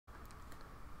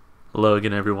Hello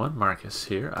again, everyone. Marcus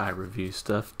here. I review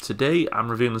stuff. Today, I'm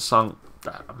reviewing the song,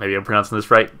 maybe I'm pronouncing this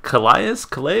right, Calais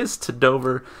to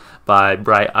Dover by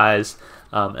Bright Eyes.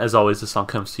 As always, the song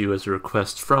comes to you as a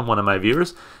request from one of my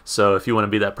viewers. So if you want to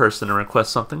be that person and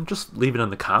request something, just leave it in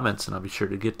the comments and I'll be sure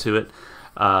to get to it.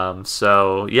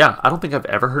 So yeah, I don't think I've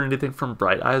ever heard anything from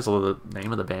Bright Eyes, although the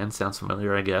name of the band sounds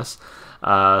familiar, I guess.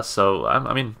 So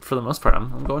I mean, for the most part,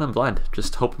 I'm going in blind,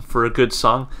 just hoping for a good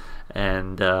song.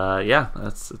 And yeah,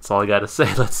 that's all I got to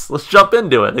say. Let's jump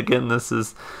into it. Again, this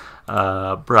is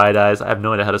Bright Eyes. I have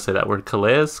no idea how to say that word.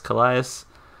 Calais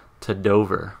to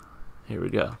Dover. Here we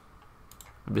go.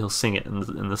 Maybe he'll sing it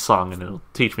in the song, and it'll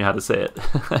teach me how to say it.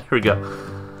 Here we go.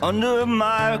 Under a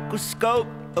microscope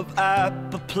of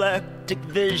apoplectic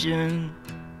vision,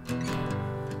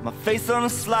 my face on a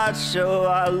slideshow,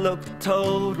 I look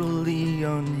totally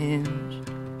unhinged.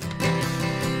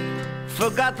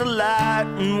 Forgot the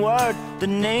Latin word, the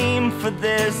name for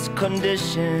this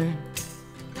condition.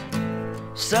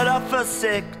 Said I felt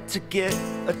sick to get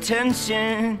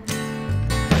attention.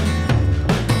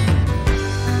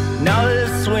 Now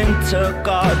this winter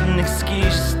got an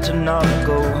excuse to not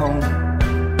go home.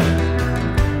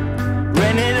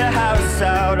 Rented a house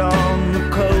out on the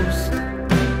coast.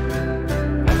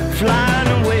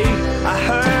 Flying away, I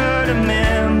heard a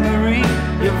memory,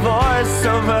 your voice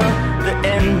over the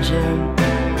engine.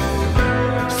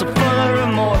 So full of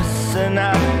remorse and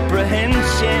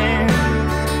apprehension.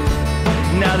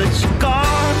 Now that you're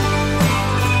gone,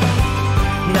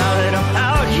 now that I'm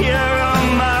out here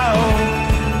on my own,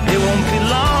 it won't be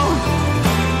long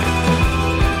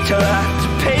till I have to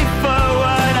pay for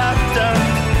what I've done.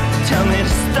 Tell me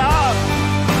to stop,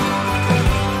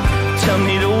 tell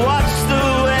me to watch the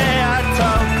way I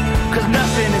talk, 'cause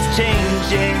nothing is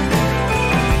changing.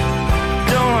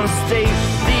 Don't wanna state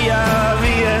the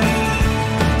obvious.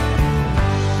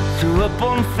 Threw up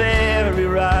on ferry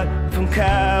ride from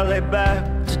Calais back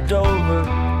to Dover,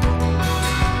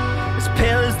 as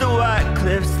pale as the white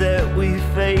cliffs that we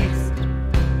faced.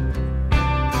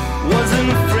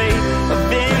 Wasn't afraid of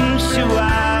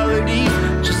eventualities,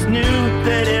 just knew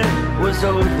that it was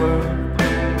over.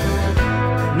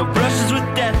 No brushes with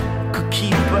death could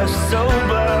keep us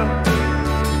sober.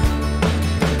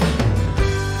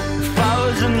 If I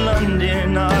was in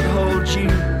London, I'd hold you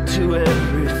to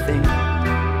everything.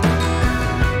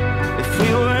 If we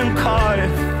were in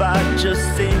Cardiff, I'd just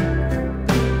sing.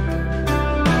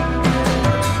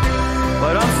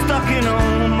 But I'm stuck in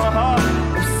Omaha,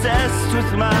 obsessed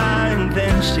with my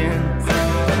inventions.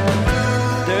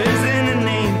 There isn't a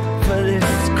name for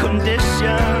this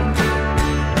condition.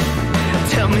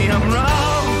 Tell me I'm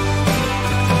wrong,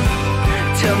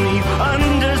 tell me you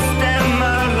understand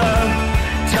my love.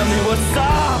 Tell me what's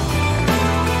up,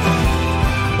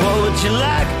 what would you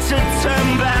like to turn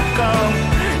back on?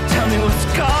 Tell me what's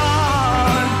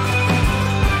gone,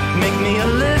 make me a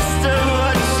list of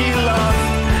what you lost,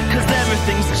 'cause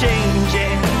everything's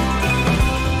changing.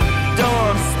 Don't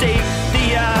wanna state the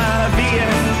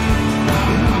obvious.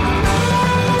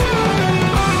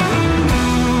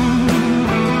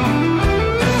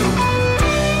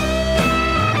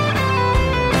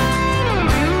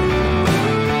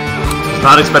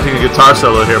 Not expecting a guitar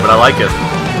solo here, but I like it.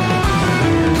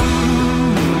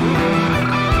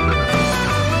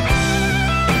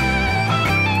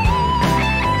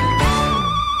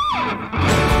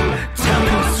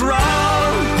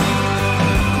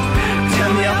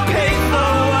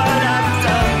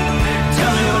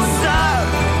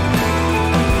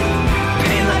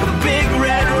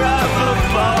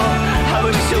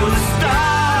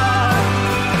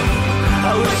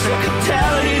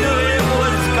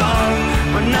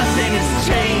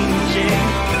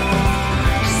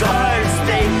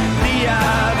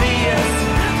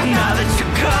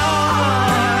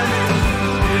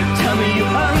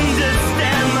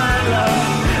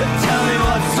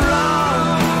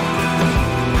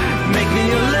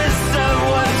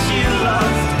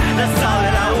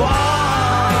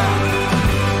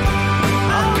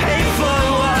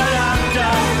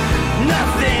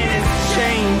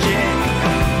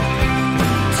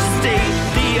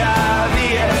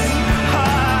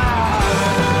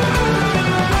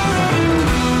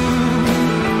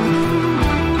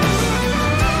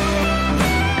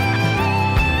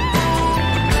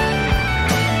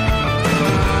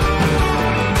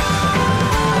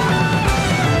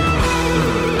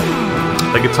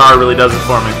 The guitar really does it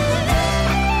for me.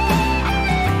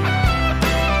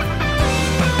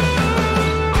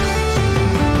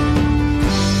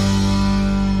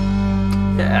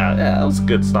 Yeah, that was a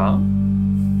good song.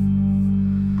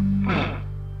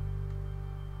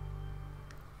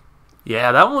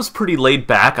 Yeah, that one was pretty laid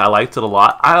back. I liked it a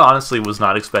lot. I honestly was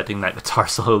not expecting that guitar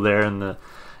solo there in the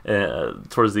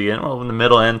towards the end, well, in the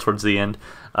middle and towards the end.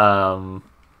 But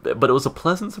it was a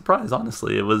pleasant surprise.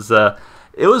 Honestly, it was a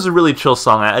really chill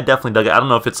song. I definitely dug it. I don't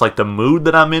know if it's like the mood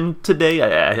that I'm in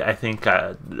today. I think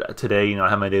today, you know, I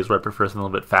have my days where I prefer something a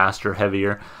little bit faster,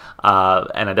 heavier,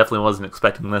 and I definitely wasn't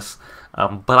expecting this.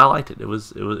 But I liked it. It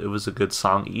was a good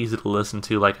song, easy to listen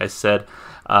to, like I said,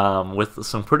 with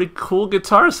some pretty cool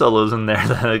guitar solos in there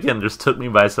that again just took me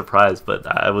by surprise. But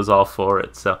I was all for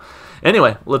it. So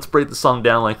anyway, let's break the song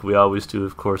down like we always do,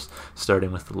 of course,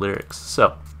 starting with the lyrics.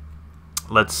 So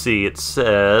let's see. It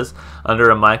says, "Under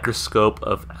a microscope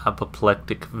of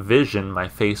apoplectic vision, my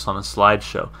face on a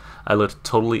slideshow. I looked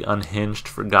totally unhinged,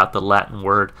 forgot the Latin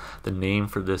word, the name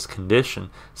for this condition,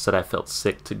 said I felt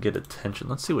sick to get attention."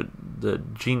 Let's see what the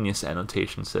Genius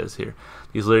annotation says here.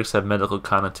 "These lyrics have medical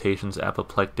connotations.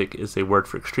 Apoplectic is a word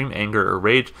for extreme anger or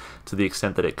rage to the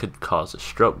extent that it could cause a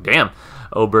stroke." Damn!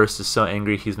 Oberst is so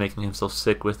angry he's making himself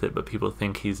sick with it, but people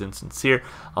think he's insincere.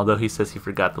 Although he says he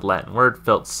forgot the Latin word,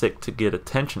 felt sick to get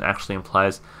attention actually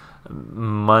implies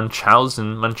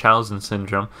Munchausen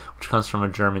syndrome, which comes from a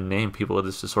German name. People with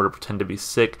this disorder pretend to be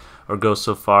sick or go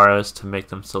so far as to make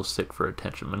themselves sick for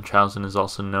attention. Munchausen is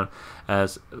also known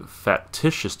as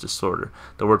factitious disorder.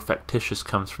 The word factitious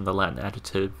comes from the Latin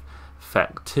adjective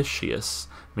factitious,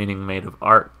 meaning made of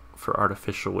art, for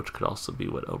artificial, which could also be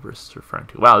what Oberst is referring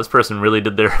to. Wow, this person really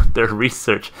did their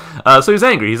research. So he's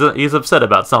angry. He's upset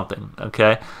about something.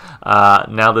 Okay.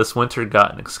 Now this winter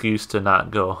got an excuse to not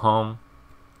go home.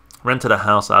 Rented a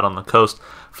house out on the coast.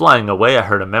 Flying away, I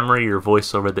heard a memory, your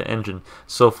voice over the engine,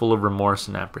 so full of remorse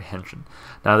and apprehension.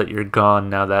 Now that you're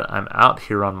gone, now that I'm out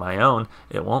here on my own,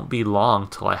 it won't be long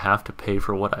till I have to pay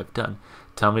for what I've done.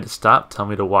 Tell me to stop, tell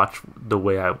me to watch the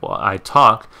way I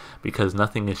talk, because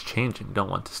nothing is changing.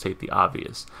 Don't want to state the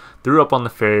obvious. Threw up on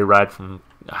the ferry ride from,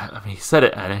 I mean, he said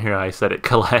it, I didn't hear how he said it,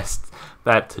 Calais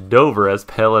back to Dover, as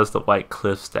pale as the white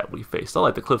cliffs that we faced. I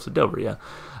like the cliffs of Dover, yeah.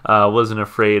 Wasn't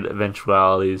afraid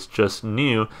eventualities, just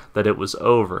knew that it was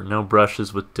over. No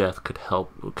brushes with death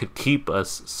could keep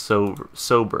us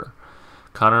sober.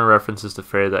 Connor references the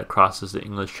ferry that crosses the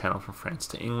English Channel from France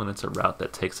to England. It's a route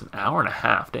that takes an hour and a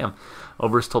half. Damn.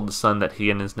 Oberst told the Sun that he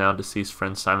and his now deceased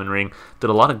friend Simon Ring did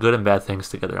a lot of good and bad things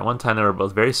together. At one time they were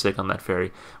both very sick on that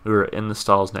ferry. We were in the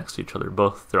stalls next to each other,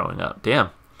 both throwing up.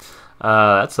 Damn.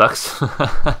 That sucks.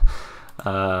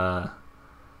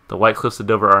 The White Cliffs of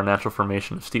Dover are a natural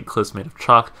formation of steep cliffs made of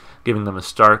chalk, giving them a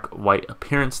stark white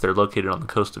appearance. They're located on the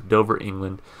coast of Dover,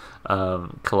 England.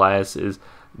 Calais is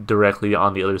directly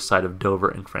on the other side of Dover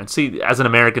in France. See, as an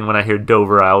American, when I hear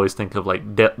Dover, I always think of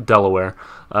like Delaware.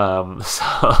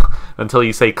 So until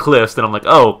you say cliffs, then I'm like,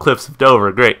 oh, cliffs of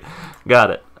Dover, great,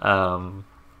 got it.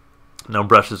 No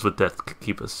brushes with death could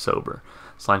keep us sober.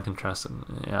 Slang contrasting,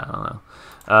 yeah, I don't know.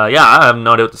 Yeah, I have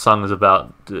no idea what the song is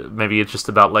about. Maybe it's just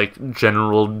about like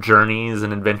general journeys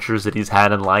and adventures that he's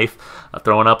had in life,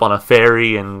 throwing up on a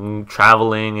ferry and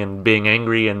traveling and being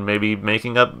angry and maybe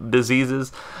making up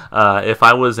diseases. If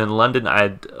I was in London,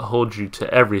 I'd hold you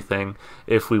to everything.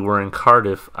 If we were in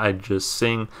Cardiff, I'd just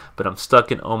sing. But I'm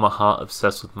stuck in Omaha,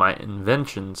 obsessed with my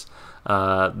inventions.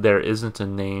 There isn't a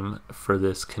name for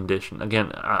this condition.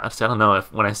 Again, I don't know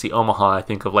if when I see Omaha, I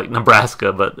think of like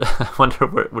Nebraska, but I wonder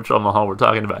which Omaha we're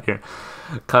talking about here.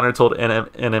 Connor told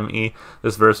NME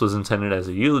this verse was intended as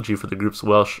a eulogy for the group's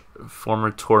Welsh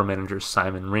former tour manager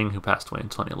Simon Ring, who passed away in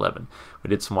 2011. We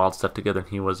did some wild stuff together, and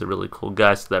he was a really cool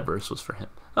guy, so that verse was for him.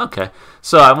 Okay,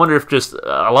 so I wonder if just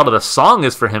a lot of the song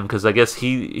is for him, because I guess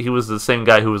he was the same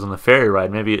guy who was on the ferry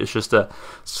ride. Maybe it's just a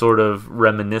sort of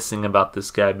reminiscing about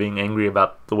this guy being angry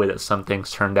about the way that some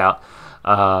things turned out,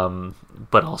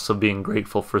 but also being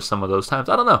grateful for some of those times.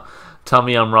 I don't know. Tell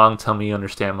me I'm wrong. Tell me you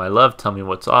understand my love. Tell me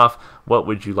what's off. What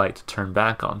would you like to turn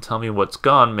back on? Tell me what's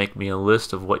gone. Make me a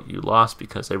list of what you lost,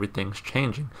 because everything's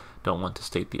changing. Don't want to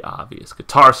state the obvious.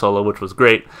 Guitar solo, which was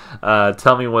great.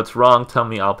 Tell me what's wrong. Tell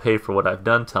me I'll pay for what I've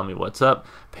done. Tell me what's up.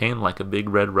 Pain like a big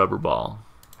red rubber ball.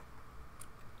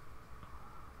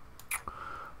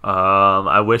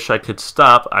 I wish I could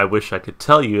stop. I wish I could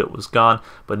tell you it was gone,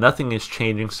 but nothing is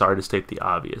changing. Sorry to state the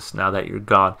obvious. Now that you're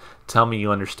gone, tell me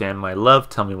you understand my love.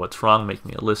 Tell me what's wrong. Make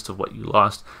me a list of what you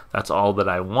lost. That's all that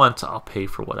I want. I'll pay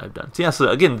for what I've done. So yeah, so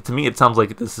again, to me, it sounds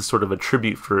like this is sort of a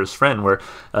tribute for his friend, where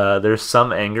there's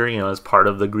some anger, you know, as part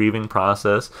of the grieving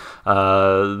process.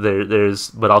 There's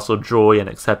but also joy and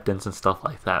acceptance and stuff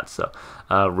like that. So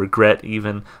regret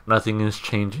even. Nothing is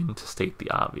changing to state the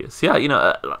obvious. Yeah,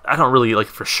 I don't really like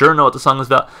for sure know what the song is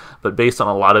about, but based on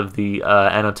a lot of the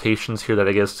annotations here that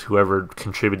I guess whoever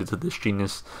contributed to this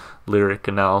genius lyric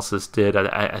analysis did,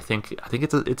 I think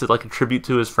it's like a tribute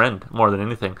to his friend more than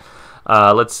anything.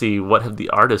 Let's see, what have the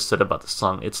artists said about the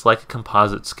song? It's like a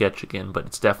composite sketch again, but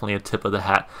it's definitely a tip of the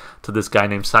hat to this guy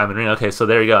named Simon Ring. Okay, so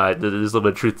there you go. There's a little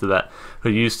bit of truth to that. Who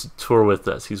used to tour with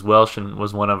us. He's Welsh and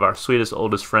was one of our sweetest,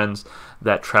 oldest friends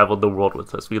that traveled the world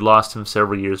with us. We lost him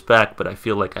several years back, but I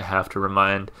feel like I have to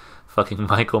remind fucking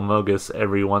Michael Mogus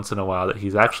every once in a while that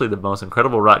he's actually the most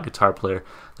incredible rock guitar player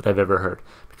that I've ever heard,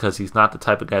 because he's not the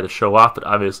type of guy to show off, but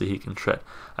obviously he can shred.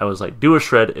 I was like, do a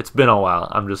shred. It's been a while.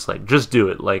 I'm just like, just do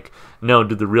it. Like, no,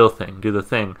 do the real thing. Do the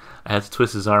thing. I had to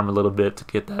twist his arm a little bit to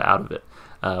get that out of it.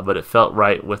 But it felt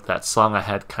right with that song. I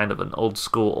had kind of an old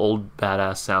school, old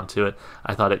badass sound to it.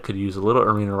 I thought it could use a little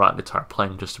arena rock guitar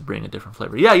playing just to bring a different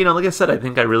flavor. Yeah, like I said, I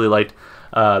think I really liked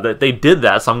that they did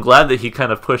that. So I'm glad that he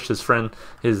kind of pushed his friend,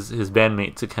 his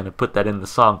bandmate, to kind of put that in the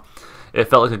song. It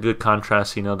felt like a good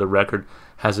contrast. The record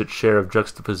has its share of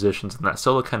juxtapositions, and that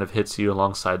solo kind of hits you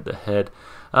alongside the head.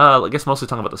 I guess mostly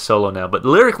talking about the solo now, but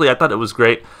lyrically I thought it was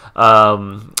great.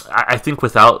 I think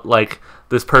without like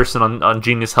this person on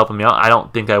Genius helping me out, I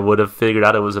don't think I would have figured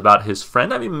out it was about his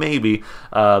friend. I mean, maybe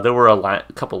there were a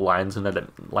couple lines in there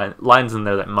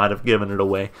that might have given it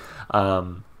away.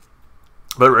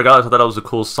 But regardless, I thought it was a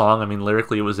cool song. I mean,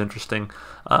 lyrically it was interesting,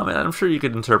 and I'm sure you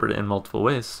could interpret it in multiple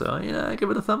ways. So I give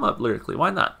it a thumb up lyrically.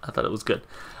 Why not? I thought it was good.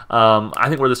 I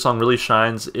think where this song really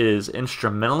shines is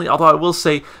instrumentally, although I will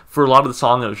say for a lot of the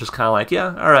song it was just kind of like, yeah,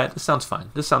 alright, this sounds fine.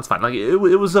 Like, it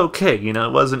was okay,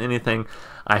 it wasn't anything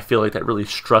I feel like that really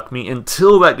struck me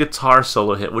until that guitar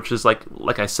solo hit, which is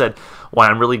like I said, why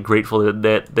I'm really grateful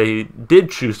that they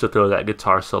did choose to throw that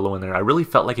guitar solo in there. I really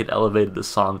felt like it elevated the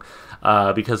song,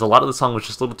 because a lot of the song was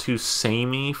just a little too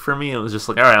samey for me. It was just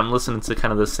like, alright, I'm listening to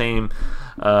kind of the same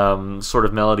sort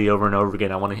of melody over and over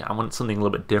again. I want something a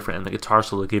little bit different, and the guitar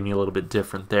solo gave me a little bit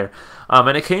different there.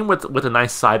 And it came with a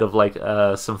nice side of like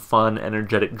some fun,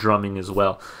 energetic drumming as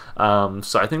well.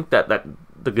 So I think that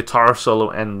the guitar solo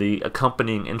and the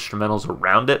accompanying instrumentals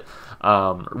around it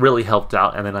really helped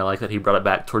out, and then I like that he brought it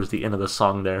back towards the end of the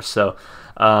song there. So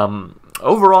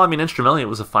overall, I mean, instrumentally, it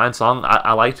was a fine song.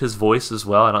 I liked his voice as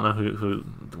well. I don't know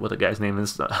what the guy's name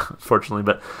is, unfortunately,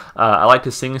 but I liked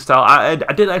his singing style. I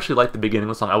did actually like the beginning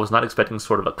of the song. I was not expecting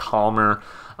sort of a calmer,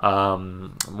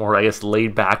 more, I guess,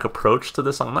 laid-back approach to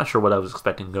this song. I'm not sure what I was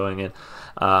expecting going in.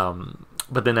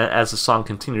 But then as the song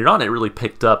continued on, it really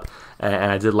picked up,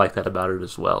 and I did like that about it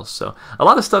as well. So a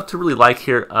lot of stuff to really like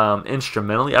here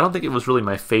instrumentally. I don't think it was really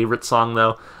my favorite song,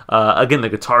 though. Again, the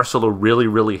guitar solo really,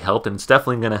 really helped, and it's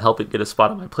definitely going to help it get a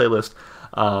spot on my playlist.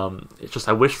 It's just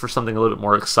I wish for something a little bit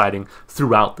more exciting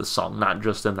throughout the song, not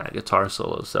just in that guitar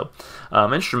solo. So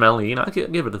instrumentally, I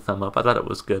give it a thumb up. I thought it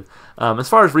was good. As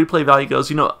far as replay value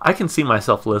goes, I can see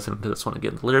myself listening to this one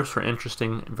again. The lyrics were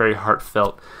interesting, very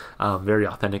heartfelt, very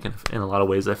authentic in a lot of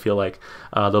ways. I feel like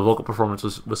the vocal performance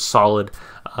was solid,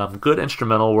 good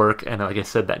instrumental work, and like I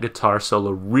said, that guitar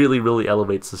solo really, really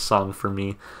elevates the song for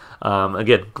me.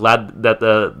 Again, glad that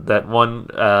that one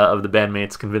of the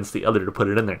bandmates convinced the other to put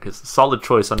it in there, because solid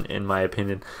choice in my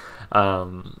opinion.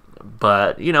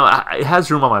 But it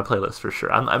has room on my playlist for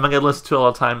sure. Am I gonna listen to it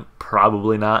all the time?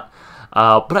 Probably not.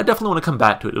 But I definitely want to come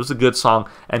back to it. It was a good song,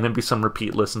 and maybe some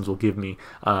repeat listens will give me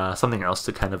something else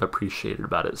to kind of appreciate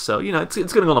about it. So, it's going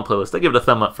to go on the playlist. I give it a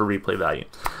thumb up for replay value.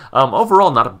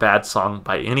 Overall, not a bad song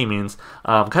by any means.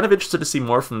 Kind of interested to see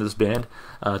more from this band,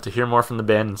 to hear more from the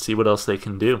band and see what else they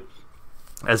can do.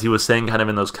 As he was saying kind of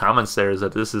in those comments there, is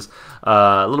that this is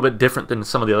a little bit different than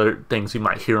some of the other things you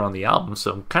might hear on the album.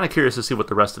 So I'm kind of curious to see what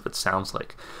the rest of it sounds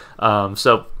like.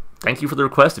 So thank you for the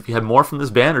request. If you had more from this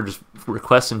band, or just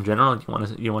requests in general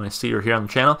you want to see or hear on the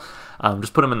channel,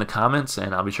 just put them in the comments,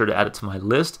 and I'll be sure to add it to my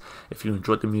list. If you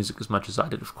enjoyed the music as much as I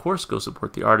did, of course, go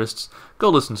support the artists. Go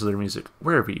listen to their music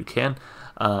wherever you can.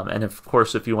 And of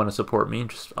course, if you want to support me,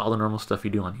 just all the normal stuff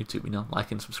you do on YouTube,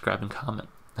 like and subscribe and comment.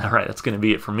 All right, that's going to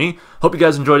be it for me. Hope you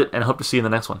guys enjoyed it, and I hope to see you in the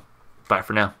next one. Bye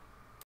for now.